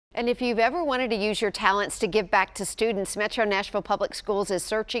And if you've ever wanted to use your talents to give back to students, Metro Nashville Public Schools is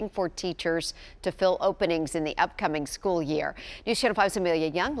searching for teachers to fill openings in the upcoming school year. News Channel 5's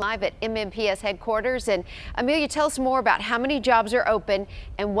Amelia Young live at MNPS headquarters. And Amelia, tell us more about how many jobs are open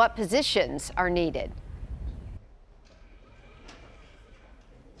and what positions are needed.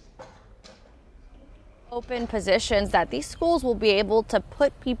 Open positions that these schools will be able to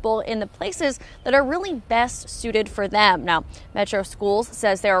put people in the places that are really best suited for them. Now, Metro Schools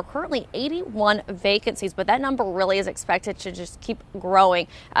says there are currently 81 vacancies, but that number really is expected to just keep growing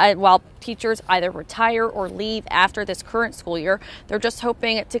while teachers either retire or leave after this current school year. They're just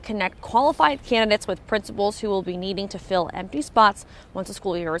hoping to connect qualified candidates with principals who will be needing to fill empty spots once the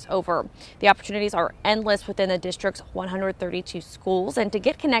school year is over. The opportunities are endless within the district's 132 schools, and to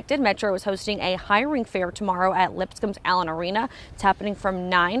get connected, Metro is hosting a hiring fair tomorrow at Lipscomb's Allen Arena. It's happening from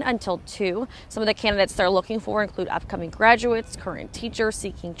 9 until 2. Some of the candidates they're looking for include upcoming graduates, current teachers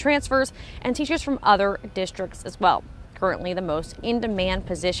seeking transfers, and teachers from other districts as well. Currently, the most in-demand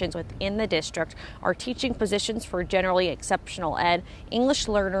positions within the district are teaching positions for generally exceptional ed, English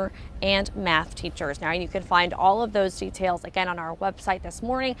learner, and math teachers. Now, you can find all of those details again on our website this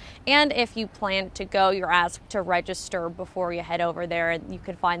morning. And if you plan to go, you're asked to register before you head over there, and you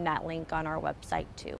can find that link on our website too.